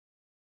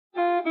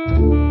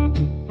Hello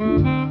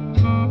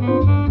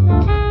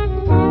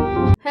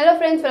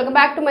friends, welcome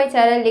back to my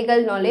channel Legal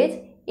Knowledge.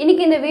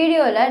 இன்னைக்கு இந்த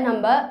வீடியோல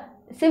நம்ம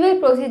Civil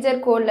Procedure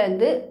Codeல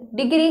இருந்து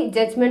Degree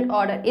Judgment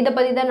Order இத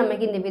பத்தி தான்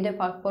நமக்கு இந்த வீடியோ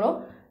பார்க்க போறோம்.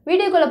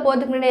 வீடியோக்குள்ள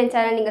போறதுக்கு முன்னாடி என்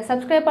சேனல் நீங்க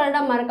subscribe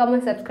பண்ணலனா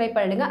மறக்காம subscribe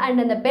பண்ணிடுங்க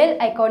and அந்த bell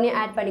icon-ஐ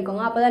ஆட்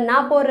பண்ணிக்கோங்க. அப்பதான்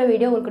நான் போடுற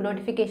வீடியோ உங்களுக்கு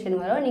notification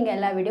வரும். நீங்க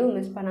எல்லா வீடியோவும்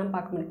மிஸ் பண்ணாம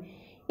பார்க்க முடியும்.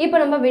 இப்போ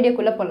நம்ம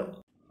வீடியோக்குள்ள போலாம்.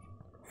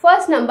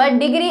 First number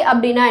degree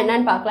அப்படினா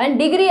என்னன்னு பார்க்கலாம்.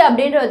 Degree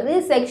அப்படின்றது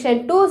section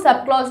 2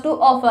 subclause 2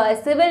 of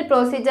Civil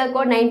Procedure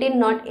Code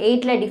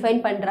 1908ல define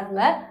பண்றாங்க.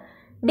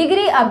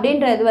 Degree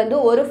அப்படின்றது வந்து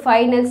ஒரு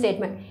ஃபைனல்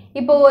ஸ்டேட்மெண்ட்.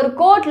 இப்போ ஒரு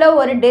கோர்ட்ல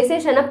ஒரு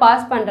டெசிஷனை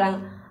பாஸ் பண்றாங்க.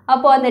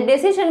 அப்போ அந்த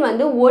டெசிஷன்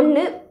வந்து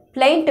ஒன்னு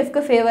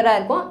பிளைன்டிஃப்க்கு ஃபேவரா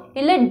இருக்கும்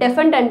இல்ல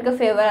டிஃபெண்டன்ட்க்கு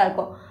ஃபேவரா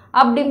இருக்கும்.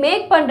 அப்படி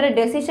மேக் பண்ற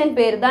டெசிஷன்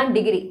பேர் தான்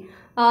டிகிரி.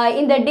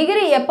 இந்த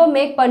டிகிரி எப்போ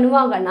மேக்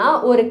பண்ணுவாங்கன்னா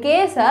ஒரு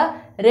கேஸை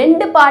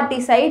ரெண்டு பார்ட்டி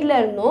சைட்ல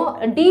இருந்தும்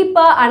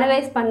டீப்பா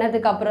அனலைஸ்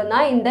பண்ணதுக்கு அப்புறம்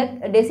தான் இந்த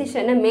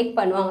டெசிஷனை மேக்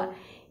பண்ணுவாங்க.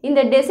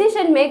 இந்த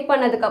டெசிஷன் மேக்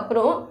பண்ணதுக்கு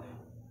அப்புறம்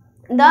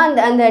தான்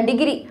அந்த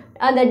டிகிரி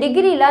அந்த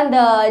டிகிரியில் அந்த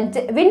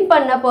வின்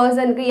பண்ண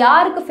பர்சனுக்கு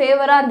யாருக்கு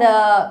ஃபேவராக அந்த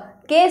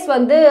கேஸ்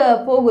வந்து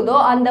போகுதோ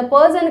அந்த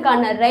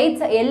பர்சனுக்கான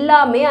ரைட்ஸ்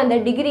எல்லாமே அந்த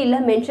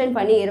டிகிரியில் மென்ஷன்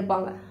பண்ணி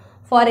இருப்பாங்க.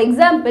 ஃபார்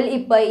எக்ஸாம்பிள்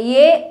இப்போ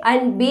ஏ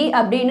அண்ட் பி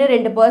அப்படின்னு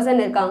ரெண்டு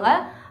பர்சன் இருக்காங்க.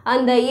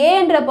 அந்த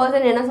ஏன்ற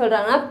பர்சன் என்ன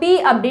சொல்கிறாங்கன்னா பி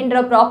அப்படின்ற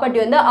ப்ராப்பர்ட்டி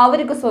வந்து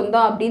அவருக்கு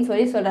சொந்தம் அப்படின்னு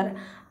சொல்கிறாரு.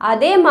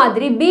 அதே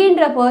மாதிரி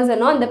பின்ற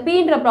பர்சனும் அந்த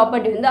பின்ற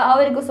ப்ராப்பர்ட்டி வந்து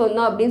அவருக்கு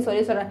சொந்தம் அப்படின்னு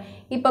சொல்கிறாரு.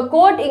 இப்போ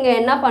கோர்ட் இங்கே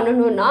என்ன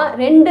பண்ணணும்னா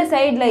ரெண்டு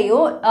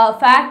சைட்லையும்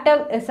ஃபேக்டை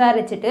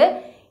விசாரிச்சுட்டு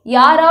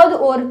யாராவது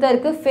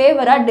ஒருத்தருக்கு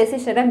ஃபேவராக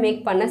டெசிஷனை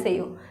மேக் பண்ண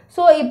செய்யும்.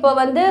 ஸோ இப்போ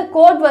வந்து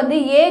கோர்ட் வந்து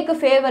ஏக்கு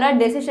ஃபேவராக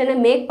டெசிஷனை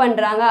மேக்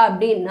பண்ணுறாங்க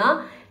அப்படின்னா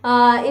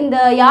இந்த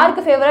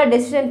யாருக்கு ஃபேவராக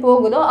டெசிஷன்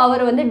போகுதோ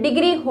அவர் வந்து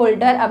டிகிரி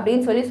ஹோல்டர்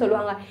அப்படின்னு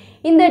சொல்லுவாங்க.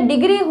 இந்த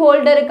டிகிரி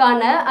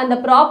ஹோல்டருக்கான அந்த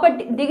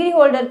ப்ராப்பர்ட்டி டிகிரி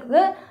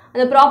ஹோல்டருக்கு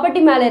அந்த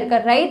ப்ராப்பர்ட்டி மேலே இருக்க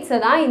ரைட்ஸை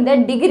தான் இந்த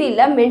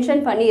டிகிரியில்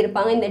மென்ஷன் பண்ணி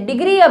இருப்பாங்க. இந்த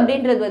டிகிரி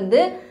அப்படின்றது வந்து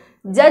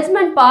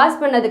ஜட்ஜ்மெண்ட்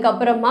பாஸ் பண்ணதுக்கு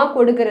அப்புறமா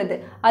கொடுக்கறது,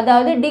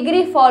 அதாவது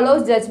டிகிரி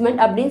ஃபாலோஸ்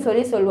ஜட்ஜ்மெண்ட்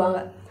அப்படின்னு சொல்லுவாங்க.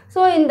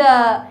 ஸோ இந்த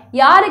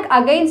யாருக்கு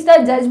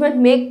அகெயின்ஸ்டாக ஜட்ஜ்மெண்ட்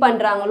மேக்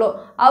பண்ணுறாங்களோ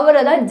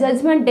அவரை தான்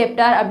ஜட்ஜ்மெண்ட்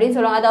டெப்டார் அப்படின்னு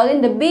சொல்லுவாங்க. அதாவது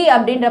இந்த பி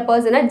அப்படின்ற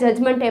பர்சனை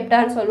ஜட்ஜ்மெண்ட்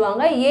டெப்டார்னு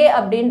சொல்லுவாங்க, ஏ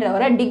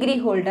அப்படின்றவரை டிகிரி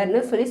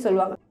ஹோல்டர்னு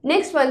சொல்லுவாங்க.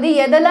 நெக்ஸ்ட் வந்து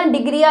எதெல்லாம்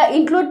டிகிரியாக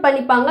இன்க்ளூட்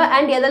பண்ணிப்பாங்க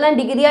அண்ட் எதெல்லாம்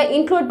டிகிரியாக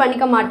இன்க்ளூட்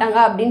பண்ணிக்க மாட்டாங்க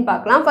அப்படின்னு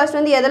பார்க்கலாம். ஃபர்ஸ்ட்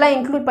வந்து எதெல்லாம்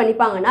இன்க்ளூட்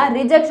பண்ணிப்பாங்கன்னா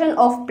ரிஜெக்ஷன்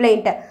ஆஃப்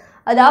பிளைண்ட்,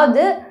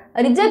 அதாவது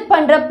ரிஜெக்ட்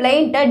பண்ணுற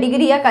பிளைண்ட்டை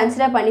டிகிரியாக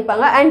கன்சிடர்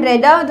பண்ணிப்பாங்க. அண்ட்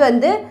ரெண்டாவது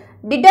வந்து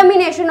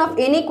determination of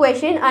any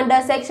question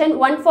under section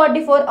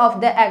 144 of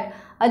the act,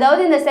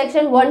 அதாவது இந்த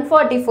செக்ஷன்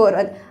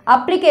 144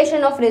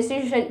 அப்ளிகேஷன் ஆஃப்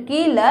ரெஸ்டிடியூஷன்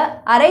கீழே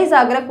அரைஸ்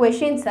ஆகிற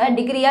கொஷின்ஸை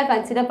டிகிரியாக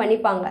கன்சிடர்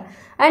பண்ணிப்பாங்க.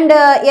 அண்ட்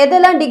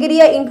எதெல்லாம்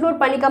டிகிரியாக இன்க்ளூட்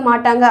பண்ணிக்க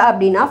மாட்டாங்க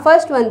அப்படின்னா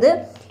ஃபர்ஸ்ட் வந்து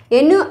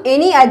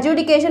any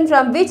adjudication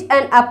from which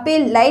and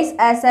appeal lies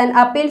as an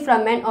appeal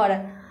from an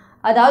order,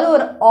 அதாவது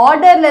ஒரு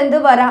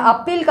ஆர்டர்லேருந்து வர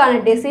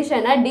அப்பீலுக்கான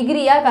டெசிஷனை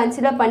டிகிரியாக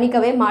கன்சிடர்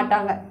பண்ணிக்கவே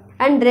மாட்டாங்க.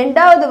 அண்ட்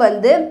ரெண்டாவது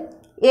வந்து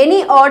any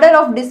order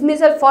of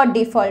dismissal for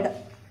default,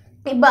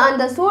 இப்போ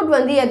அந்த சூட்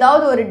வந்து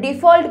ஏதாவது ஒரு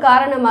டிஃபால்ட்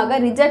காரணமாக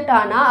ரிஜெக்ட்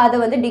ஆனால் அதை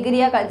வந்து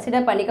டிகிரியாக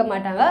கன்சிடர் பண்ணிக்க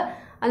மாட்டாங்க.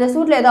 அந்த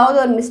சூட்டில் ஏதாவது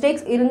ஒரு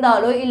மிஸ்டேக்ஸ்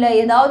இருந்தாலோ இல்லை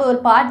ஏதாவது ஒரு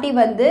பார்ட்டி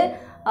வந்து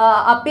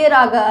அப்பியர்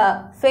ஆக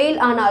ஃபெயில்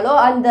ஆனாலோ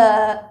அந்த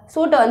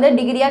சூட்டை வந்து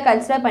டிகிரியாக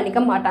கன்சிடர்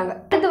பண்ணிக்க மாட்டாங்க.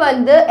 அடுத்து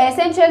வந்து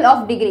எசென்ஷியல்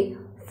ஆஃப் டிகிரி.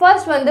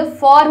 ஃபர்ஸ்ட் வந்து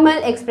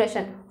ஃபார்மல்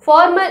எக்ஸ்பிரஷன்.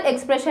 ஃபார்மல்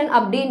எக்ஸ்பிரஷன்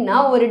அப்படின்னா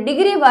ஒரு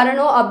டிகிரி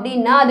வரணும்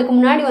அப்படின்னா அதுக்கு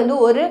முன்னாடி வந்து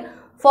ஒரு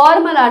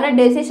ஃபார்மலான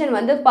டெசிஷன்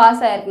வந்து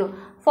பாஸ் ஆகிருக்கணும்.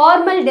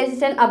 ஃபார்மல்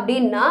டெசிஷன்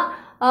அப்படின்னா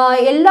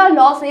எல்லா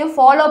லாஸையும்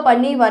ஃபாலோ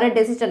பண்ணி வர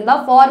டெசிஷன் தான்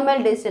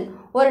ஃபார்மல் டெசிஷன்.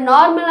 ஒரு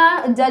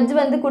நார்மலாக ஜட்ஜ்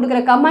வந்து கொடுக்குற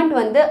கமெண்ட்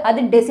வந்து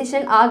அது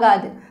டெசிஷன்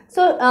ஆகாது.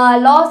 ஸோ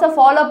லாஸை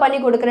ஃபாலோ பண்ணி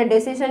கொடுக்குற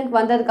டெசிஷன்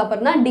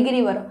வந்ததுக்கப்புறம் தான்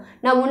டிகிரி வரும்.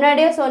 நான்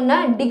முன்னாடியே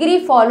சொன்னேன் degree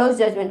follows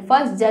judgement,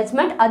 first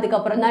judgement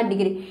அதுக்கப்புறம் தான்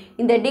டிகிரி.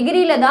 இந்த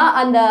டிகிரியில் தான்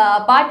அந்த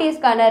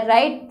பார்ட்டிஸ்க்கான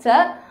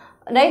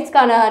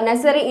ரைட்ஸ்க்கான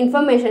நெசசரி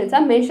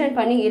இன்ஃபர்மேஷன்ஸை மென்ஷன்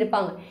பண்ணி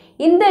இருப்பாங்க.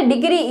 இந்த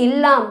டிகிரி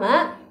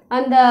இல்லாமல்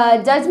அந்த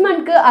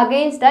ஜட்ஜ்மெண்ட்க்கு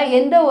அகெயின்ஸ்டாக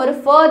எந்த ஒரு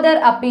ஃபர்தர்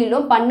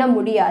அப்பீலும் பண்ண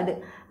முடியாது.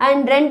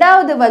 அண்ட்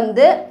ரெண்டாவது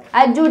வந்து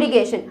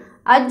அட்ஜுடிகேஷன்.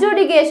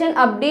 அட்ஜுடிகேஷன்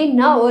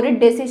அப்படின்னா ஒரு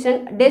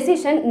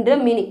டெசிஷன்ன்ற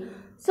மீனிங்.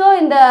 ஸோ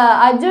இந்த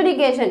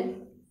அட்ஜுடிகேஷன்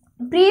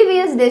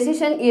ப்ரீவியஸ்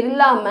டெசிஷன்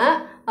இல்லாமல்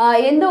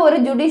எந்த ஒரு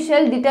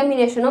ஜுடிஷியல்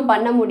டிட்டர்மினேஷனும்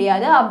பண்ண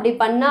முடியாது. அப்படி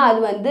பண்ணால் அது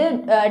வந்து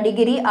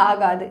டிகிரி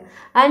ஆகாது.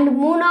 அண்ட்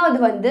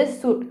மூணாவது வந்து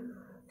சூட்.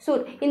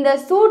 இந்த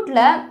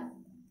சூட்டில்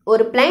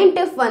ஒரு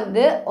பிளைன்டிஃப்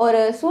வந்து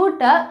ஒரு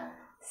சூட்டை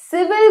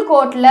சிவில்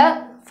கோர்ட்டில்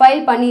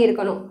ஃபைல் பண்ணி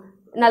இருக்கணும்.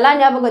 நல்லா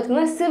ஞாபகம்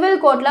வச்சுக்கோங்க,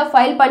 சிவில் கோர்ட்டில்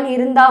ஃபைல் பண்ணி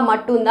இருந்தால்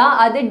மட்டும்தான்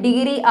அது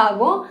டிகிரி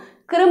ஆகும்.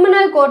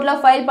 கிரிமினல் கோர்ட்டில்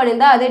ஃபைல்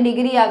பண்ணியிருந்தால் அது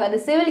டிகிரி ஆகாது.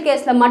 சிவில்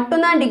கேஸில்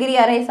மட்டும்தான் டிகிரி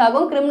அரைஸ்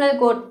ஆகும்,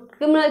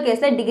 கிரிமினல்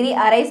கேஸில் டிகிரி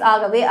அரைஸ்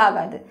ஆகவே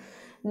ஆகாது.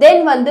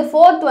 தென் வந்து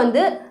ஃபோர்த்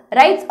வந்து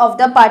rights of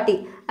the party.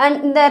 And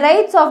இந்த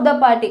ரைட்ஸ் ஆஃப் த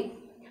பார்ட்டி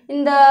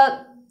இந்த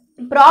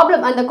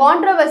ப்ராப்ளம் அந்த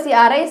கான்ட்ரவர்சி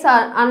அரைஸ்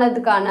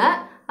ஆனதுக்கான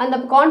அந்த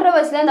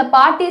கான்ட்ரவர்சியில் அந்த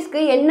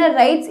பார்ட்டிஸ்க்கு என்ன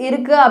ரைட்ஸ்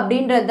இருக்குது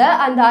அப்படின்றத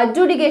அந்த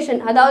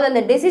அட்ஜுடிகேஷன், அதாவது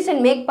அந்த டெசிஷன்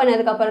மேக்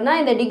பண்ணதுக்கப்புறம்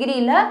தான் இந்த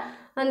டிகிரியில்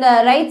அந்த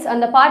ரைட்ஸ்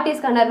அந்த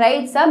பார்ட்டிஸ்க்கான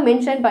ரைட்ஸை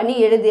மென்ஷன் பண்ணி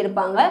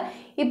எழுதியிருப்பாங்க.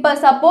 இப்போ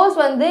சப்போஸ்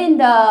வந்து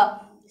இந்த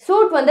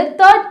சூட் வந்து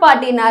தேர்ட்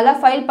பார்ட்டினால்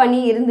ஃபைல் பண்ணி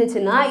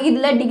இருந்துச்சுன்னா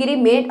இதில் டிகிரி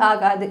மேட்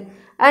ஆகாது.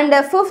 அண்ட்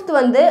ஃபிஃப்த்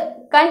வந்து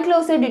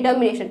கன்க்ளூசிவ்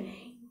டிட்டர்மினேஷன்.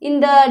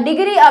 இந்த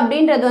டிகிரி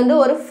அப்படின்றது வந்து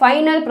ஒரு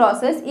ஃபைனல்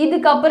ப்ராசஸ்.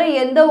 இதுக்கப்புறம்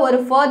எந்த ஒரு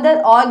ஃபர்தர்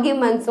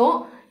ஆர்கியூமெண்ட்ஸும்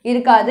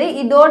இருக்காது.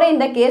 இதோட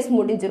இந்த கேஸ்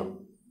முடிஞ்சிடும்.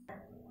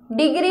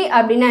 டிகிரி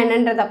அப்படின்னா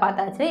என்னன்றதை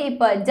பார்த்தாச்சு.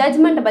 இப்போ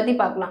ஜட்ஜ்மெண்ட்டை பற்றி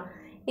பார்க்கலாம்.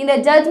 இந்த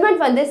ஜட்ஜ்மெண்ட்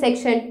வந்து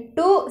section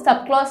 2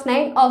 subclass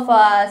 9 of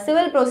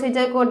civil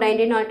procedure code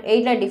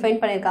 1908 define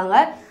பண்ணியிருக்காங்க.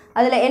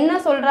 அதில் என்ன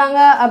சொல்கிறாங்க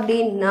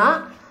அப்படின்னா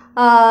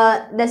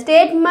the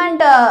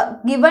statement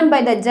given by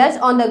the judge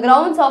on the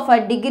grounds of a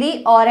degree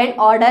or an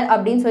order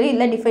அப்படின்னு சொல்லி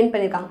இதில் டிஃபைன்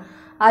பண்ணியிருக்காங்க.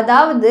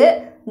 அதாவது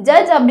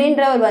ஜட்ஜ்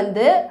அப்படின்றவர்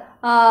வந்து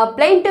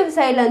பிளைண்டிவ்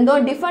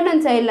சைட்லேருந்தும்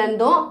டிஃபெண்டன்ட்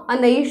சைட்லேருந்தும்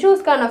அந்த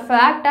இஷ்யூஸ்க்கான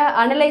ஃபேக்டை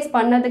அனலைஸ்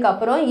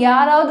பண்ணதுக்கப்புறம்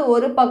யாராவது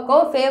ஒரு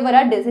பக்கம்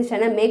ஃபேவராக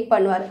டெசிஷனை மேக்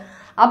பண்ணுவார்.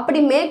 அப்படி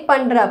மேக்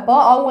பண்ணுறப்போ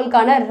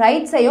அவங்களுக்கான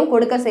ரைட்ஸையும்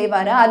கொடுக்க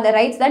செய்வார். அந்த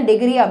ரைட்ஸ் தான்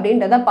டிகிரி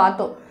அப்படின்றத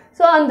பார்த்தோம்.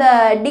 ஸோ அந்த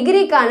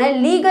டிகிரிக்கான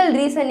லீகல்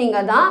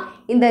ரீசனிங்கை தான்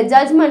இந்த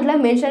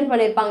ஜட்ஜ்மெண்ட்டில் மென்ஷன்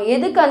பண்ணியிருப்பாங்க.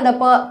 எதுக்கு அந்த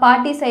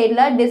பார்ட்டி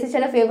சைடில்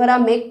டெசிஷனை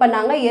ஃபேவராக மேக்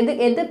பண்ணாங்க,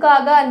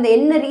 எதுக்காக அந்த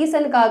என்ன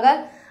ரீசனுக்காக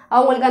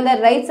அவங்களுக்கு அந்த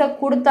ரைட்ஸை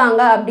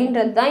கொடுத்தாங்க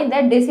அப்படின்றது தான்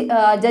இந்த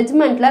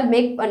ஜட்ஜ்மெண்ட்டில்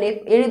மேக் பண்ணி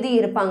எழுதி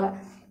இருப்பாங்க.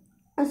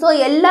 ஸோ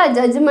எல்லா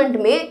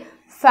ஜட்ஜ்மெண்ட்டுமே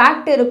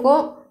ஃபேக்ட்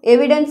இருக்கும்,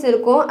 எவிடன்ஸ்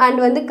இருக்கும், அண்ட்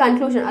வந்து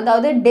கன்க்ளூஷன்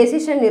அதாவது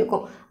டெசிஷன்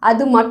இருக்கும்.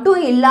 அது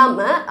மட்டும்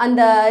இல்லாமல்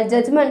அந்த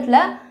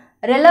ஜட்ஜ்மெண்ட்டில்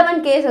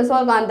ரெலவெண்ட் கேசஸும்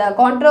இருக்கும். அந்த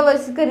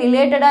கான்ட்ரவர்சிக்கு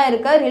ரிலேட்டடாக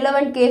இருக்க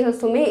ரிலவெண்ட்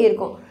கேசஸுமே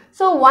இருக்கும்.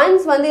 ஸோ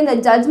ஒன்ஸ் வந்து இந்த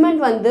ஜட்ஜ்மெண்ட்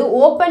வந்து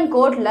ஓப்பன்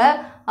கோர்ட்டில்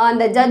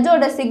அந்த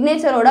ஜட்ஜோட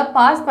சிக்னேச்சரோட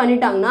பாஸ்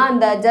பண்ணிட்டாங்கன்னா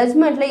அந்த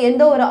ஜட்ஜ்மெண்ட்டில்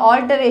எந்த ஒரு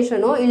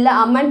ஆல்டரேஷனோ இல்லை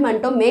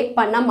அமெண்ட்மெண்ட்டோ மேக்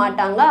பண்ண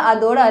மாட்டாங்க.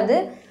 அதோட அது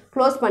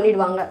க்ளோஸ்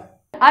பண்ணிடுவாங்க.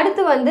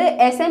 அடுத்து வந்து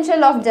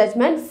essential of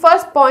judgement.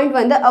 First point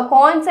வந்து அ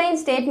கான்சைன்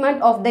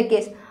ஸ்டேட்மெண்ட் ஆஃப் த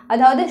கேஸ்.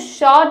 அதாவது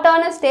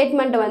ஷார்ட்டான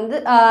ஸ்டேட்மெண்ட் வந்து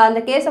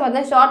அந்த கேஸை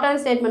வந்து ஷார்ட்டான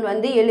ஸ்டேட்மெண்ட்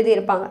வந்து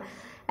எழுதியிருப்பாங்க.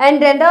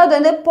 அண்ட் ரெண்டாவது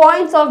வந்து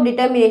பாயிண்ட்ஸ் ஆஃப்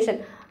டிட்டர்மினேஷன்.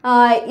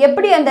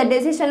 எப்படி அந்த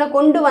டெசிஷனை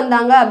கொண்டு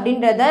வந்தாங்க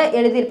அப்படின்றத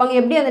எழுதியிருப்பாங்க,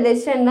 எப்படி அந்த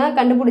டெசிஷனை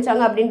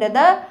கண்டுபிடிச்சாங்க அப்படின்றத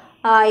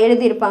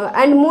எழுதியிருப்பாங்க.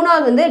 அண்ட்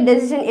மூணாவது வந்து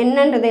டெசிஷன்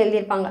என்னன்றதை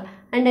எழுதியிருப்பாங்க.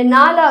 அண்ட்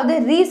நாலாவது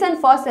ரீசன்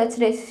ஃபார் சச்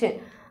டெசிஷன்.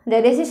 இந்த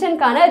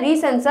டெசிஷனுக்கான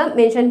ரீசன்ஸை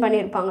மென்ஷன்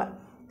பண்ணியிருப்பாங்க.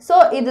 ஸோ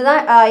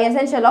இதுதான்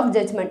எசென்ஷியல் ஆஃப்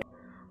ஜட்ஜ்மெண்ட்.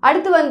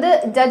 அடுத்து வந்து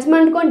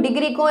ஜட்ஜ்மெண்ட்டுக்கும்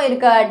டிகிரிக்கும்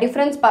இருக்க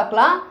டிஃப்ரென்ஸ்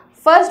பார்க்கலாம்.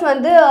 ஃபர்ஸ்ட்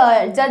வந்து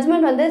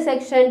ஜட்ஜ்மெண்ட் வந்து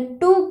section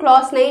 2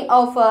 clause 9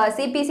 of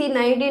CBC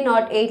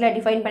 1908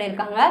 define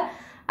பண்ணியிருக்காங்க.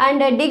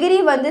 அண்ட் டிகிரி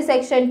வந்து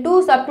section 2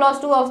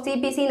 subclause 2 of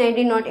CBC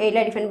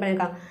 1908 define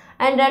பண்ணியிருக்காங்க.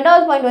 அண்ட்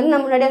ரெண்டாவது பாயிண்ட் வந்து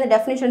நம்ம முன்னாடி அந்த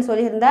டெஃபினிஷன்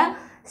சொல்லியிருந்தேன்.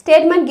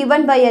 Statement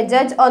given by a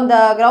judge on the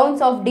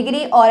grounds of degree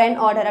R an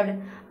order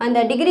அப்படின்னு. அந்த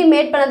டிகிரி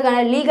மேட்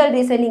பண்ணதுக்கான லீகல்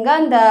ரீசனிங்கை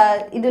அந்த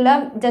இதில்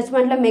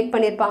ஜட்ஜ்மெண்ட்டில் மேக்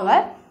பண்ணியிருப்பாங்க.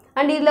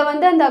 அண்ட் இதில்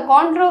வந்து அந்த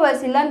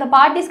கான்ட்ரோவர்சியில் அந்த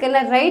பார்ட்டிஸ்க்கு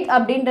என்ன ரைட்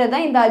அப்படின்றத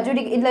இந்த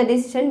இதில்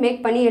டெசிஷன்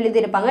மேக் பண்ணி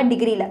எழுதியிருப்பாங்க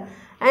டிகிரியில்.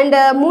 அண்ட்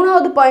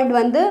மூணாவது பாயிண்ட்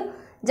வந்து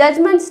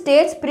ஜட்ஜ்மெண்ட்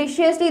ஸ்டேட்ஸ்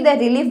ப்ரிஷியஸ்லி த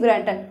ரிலீஃப்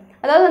கிராண்டட்.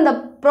 அதாவது அந்த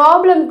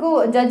ப்ராப்ளம்க்கு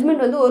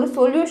ஜட்ஜ்மெண்ட் வந்து ஒரு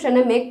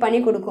சொல்யூஷனை மேக் பண்ணி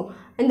கொடுக்கும்.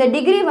 இந்த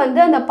டிகிரி வந்து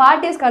அந்த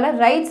பார்ட்டிஸ்க்கான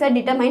ரைட்ஸை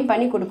டிட்டர்மைன்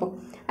பண்ணி கொடுக்கும்.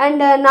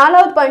 அண்ட்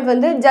நாலாவது பாயிண்ட்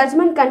வந்து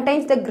judgement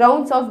contains the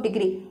grounds of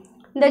degree.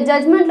 இந்த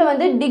ஜட்ஜ்மெண்ட்டில்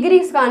வந்து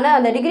டிகிரிஸ்க்கான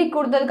அந்த டிகிரி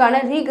கொடுத்ததுக்கான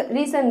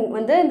ரீசன்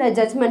வந்து இந்த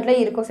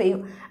ஜட்ஜ்மெண்ட்டில் இருக்க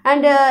செய்யும்.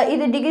 அண்ட்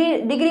இது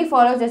degree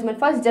follows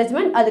judgement. First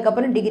judgement,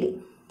 அதுக்கப்புறம் டிகிரி.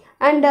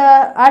 அண்ட்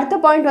அடுத்த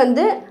பாயிண்ட்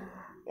வந்து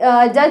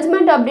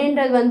ஜட்ஜ்மெண்ட்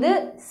அப்படின்றது வந்து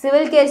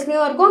சிவில்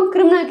கேஸ்லேயும் இருக்கும்,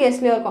 கிரிமினல்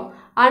கேஸ்லேயும் இருக்கும்.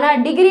 ஆனால்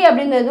டிகிரி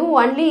அப்படின்றதும்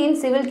only in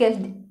civil case.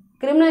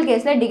 Criminal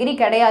கேஸில் டிகிரி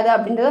கிடையாது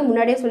அப்படின்றத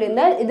முன்னாடியே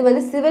சொல்லியிருந்தேன். இது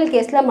வந்து சிவில்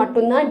கேஸில்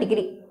மட்டும்தான்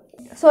degree.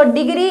 So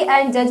degree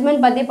and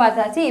judgement பற்றி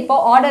பார்த்தாச்சு. இப்போ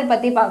ஆர்டர்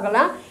பற்றி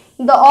பார்க்கலாம்.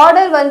 இந்த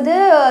ஆர்டர் வந்து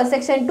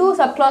section 2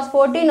 subclause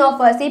 14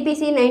 of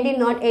CBC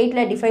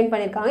 1908 define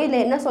பண்ணியிருக்காங்க.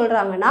 இதில் என்ன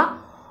சொல்கிறாங்கன்னா,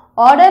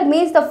 order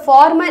means the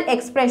formal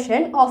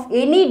expression of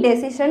any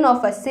decision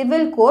of a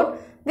civil court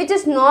which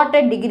is not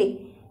a degree.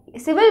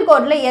 Civil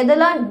கோர்ட்டில்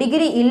எதெல்லாம்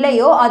டிகிரி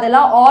இல்லையோ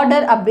அதெல்லாம்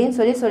ஆர்டர் அப்படின்னு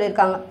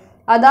சொல்லியிருக்காங்க.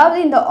 அதாவது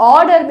இந்த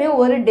ஆர்டருமே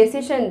ஒரு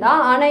டெசிஷன் தான்.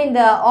 ஆனால்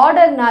இந்த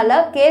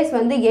ஆர்டர்னால கேஸ்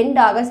வந்து எண்ட்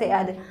ஆக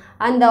செய்யாது.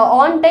 அந்த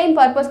ஆன் டைம்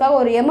பர்பஸ்க்காக,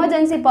 ஒரு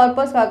எமர்ஜென்சி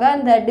பர்பஸ்க்காக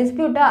அந்த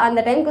டிஸ்பியூட்டை அந்த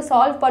டைமுக்கு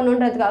சால்வ்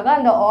பண்ணுன்றதுக்காக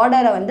அந்த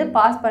ஆர்டரை வந்து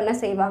பாஸ் பண்ண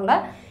செய்வாங்க.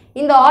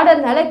 இந்த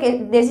ஆர்டர்னால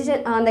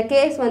டெசிஷன் அந்த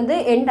கேஸ் வந்து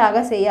எண்ட்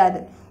ஆக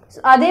செய்யாது.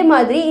 அதே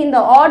மாதிரி இந்த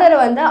ஆர்டரை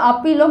வந்து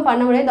அப்பீலும்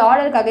பண்ண முடியாது. இந்த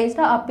ஆர்டருக்கு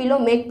அகென்ஸ்டாக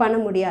அப்பீலும் மேக் பண்ண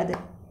முடியாது.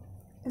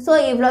 ஸோ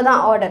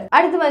இவ்வளோதான் ஆர்டர்.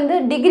 அடுத்து வந்து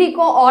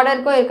டிகிரிக்கும்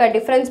ஆர்டருக்கும் இருக்க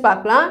டிஃப்ரென்ஸ்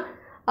பார்க்கலாம்.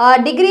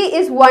 Degree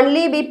is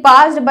only be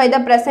passed by the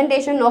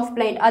presentation of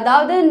blind.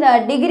 அதாவது இந்த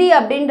டிகிரி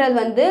அப்படின்றது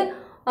வந்து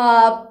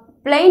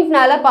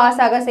பிளைண்ட்னால பாஸ்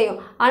ஆக செய்யும்.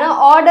 ஆனால்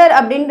ஆர்டர்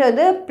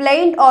அப்படின்றது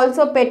blind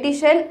also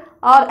petition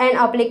R and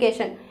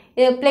application.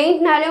 இது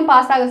பிளைண்ட்னாலையும்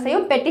பாஸ் ஆக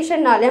செய்யும்,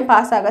 பெட்டிஷன்னாலையும்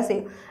பாஸ் ஆக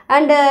செய்யும்.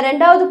 அண்டு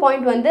ரெண்டாவது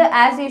பாயிண்ட் வந்து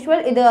ஆஸ்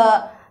யூஷுவல் இது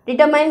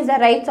determines the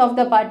rights of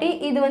the party.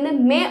 இது வந்து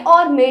மே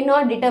R may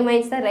not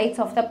determines the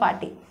rights of the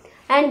party.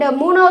 And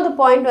மூணாவது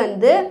பாயிண்ட்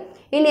வந்து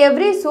in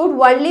every suit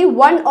only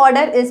one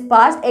order is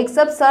passed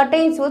except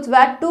certain suits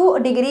where 2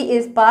 degree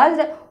is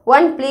passed,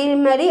 one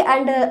preliminary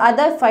and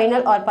other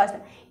final or passed.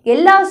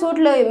 எல்லா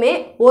சூட்லையுமே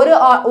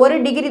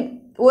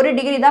ஒரு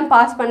degree தான்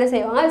pass பண்ண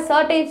செய்வாங்க.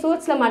 Certain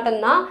சூட்ஸில்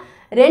மட்டும்தான்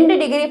 2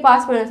 degree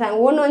pass பண்ண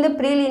செய்வாங்க. ஒன்று வந்து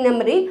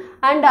ப்ரீலிமினரி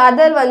அண்ட்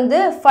அதர் வந்து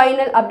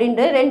ஃபைனல்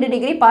அப்படின்ட்டு 2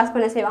 டிகிரி பாஸ்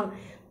பண்ண செய்வாங்க.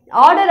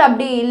 ஆர்டர்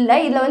அப்படி இல்லை,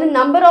 இதில் வந்து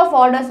நம்பர் ஆஃப்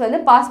ஆர்டர்ஸ் வந்து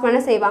பாஸ் பண்ண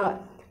செய்வாங்க.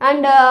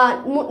 அண்ட்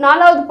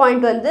 4வது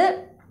பாயிண்ட் வந்து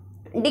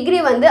டிகிரி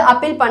வந்து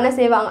அப்பீல் பண்ண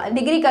செய்வாங்க.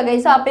 டிகிரிக்கு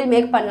அகைன்ஸ்டாக அப்பீல்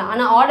மேக் பண்ணலாம்,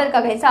 ஆனால் ஆர்டருக்கு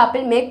அகைன்ஸ்டாக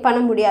அப்பீல் மேக் பண்ண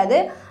முடியாது.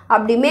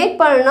 அப்படி மேக்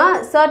பண்ணணும்னா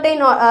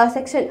சர்டைன்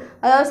செக்ஷன்,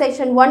 அதாவது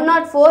செக்ஷன்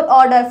 104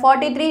 ஆர்டர்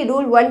 43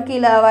 ரூல் 1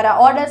 கீழே வர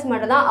ஆர்டர்ஸ்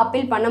மட்டும் தான்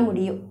அப்பீல் பண்ண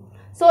முடியும்.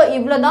 ஸோ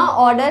இவ்வளோ தான்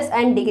ஆர்டர்ஸ்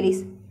அண்ட்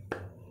டிகிரிஸ்.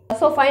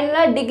 ஸோ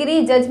ஃபைனலாக டிகிரி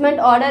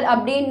ஜட்ஜ்மெண்ட் ஆர்டர்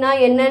அப்படின்னா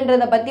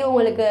என்னன்றதை பற்றி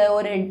உங்களுக்கு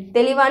ஒரு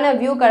தெளிவான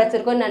வியூ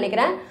கிடச்சிருக்குன்னு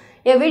நினைக்கிறேன்.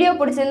 என் வீடியோ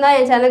பிடிச்சிருந்தா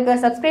என்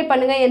சேனலுக்கு சப்ஸ்கிரைப்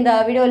பண்ணுங்கள், இந்த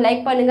வீடியோ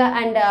லைக் பண்ணுங்கள்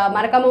அண்ட்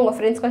மறக்காமல் உங்கள்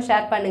ஃப்ரெண்ட்ஸ்க்கும்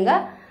ஷேர்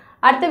பண்ணுங்கள்.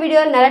 அடுத்த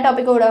வீடியோவில் நல்ல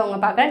டாப்பிக்கோட உங்களை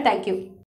பார்க்குறேன். தேங்க்யூ.